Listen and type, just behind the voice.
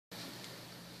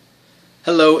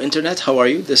Hello Internet, how are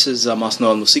you? This is Mosno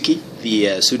Al-Moseeki,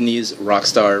 the Sudanese rock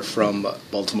star from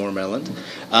Baltimore, Maryland.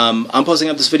 I'm posting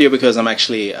up this video because I'm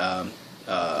actually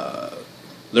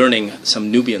learning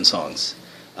some Nubian songs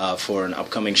for an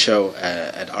upcoming show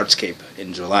at Artscape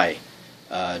in July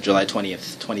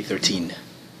 20th, 2013.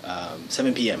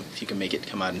 7 p.m. if you can make it,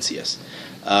 come out and see us.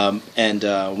 And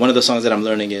one of the songs that I'm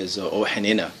learning is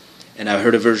Heneena, and I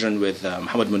heard a version with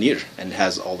Muhammad Munir, and it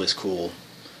has all this cool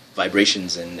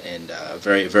vibrations and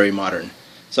very, very modern.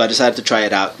 So I decided to try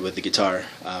it out with the guitar,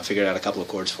 figured out a couple of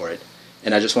chords for it,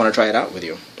 and I just want to try it out with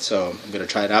you. So I'm going to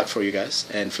try it out for you guys,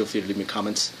 and feel free to leave me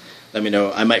comments. Let me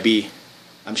know.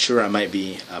 I'm sure I might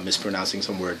be mispronouncing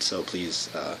some words, so please,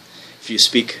 if you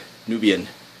speak Nubian,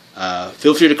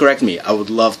 feel free to correct me. I would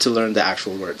love to learn the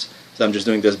actual words. So I'm just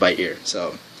doing this by ear.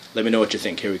 So let me know what you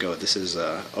think. Here we go. This is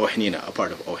Heneena, a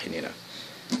part of Heneena.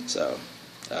 So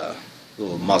a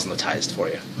little Mosnotized for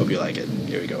you. Hope you like it.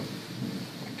 Here we go.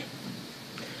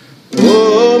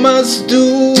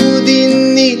 مسدود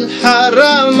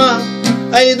الحرام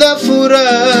أيضا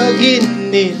فراق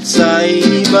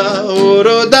السايبة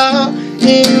وردا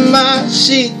إما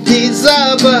شدي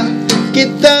زابا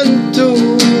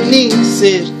كتنتوني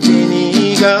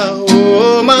سرتنيغا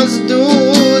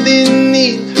مسدود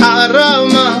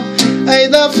الحرام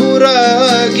أيضا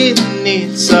فراق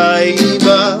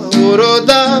السايبة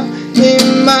وردا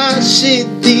إما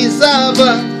شدي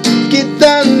زابا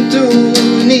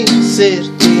كتنتوني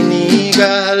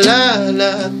سرتنيغا لا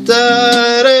لا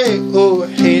تاريخ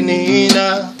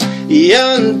حنينا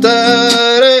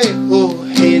ينتاريخ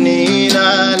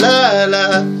حنينا لا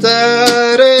لا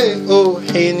تاريخ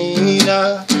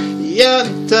حنينا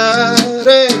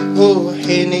ينتاريخ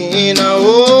حنينا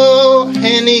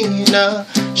حنينا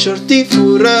شرطي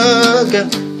فراقا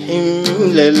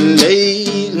حمل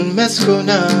الليل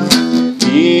مسكنا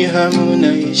فيها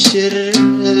منيشر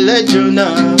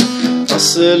لجنا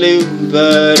أصل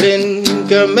بارن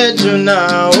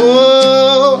كمجنا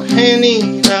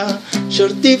حنينا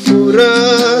شرطي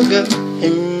فراقا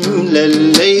حمل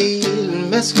الليل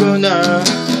مسكنا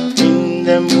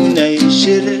إن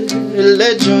منيشر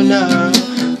لجنا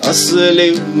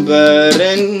أصل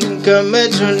بارن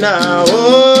كمجنا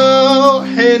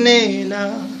حنينا.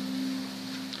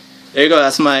 There you go.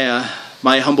 That's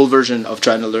my humble version of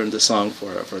trying to learn the song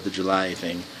for the July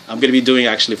thing. I'm going to be doing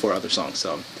actually 4 other songs.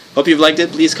 So hope you've liked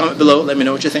it. Please comment below. Let me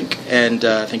know what you think. And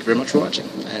thank you very much for watching.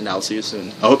 And I'll see you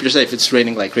soon. I hope you're safe. It's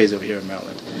raining like crazy over here in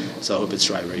Maryland. So I hope it's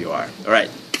dry where you are. Alright.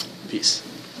 Peace.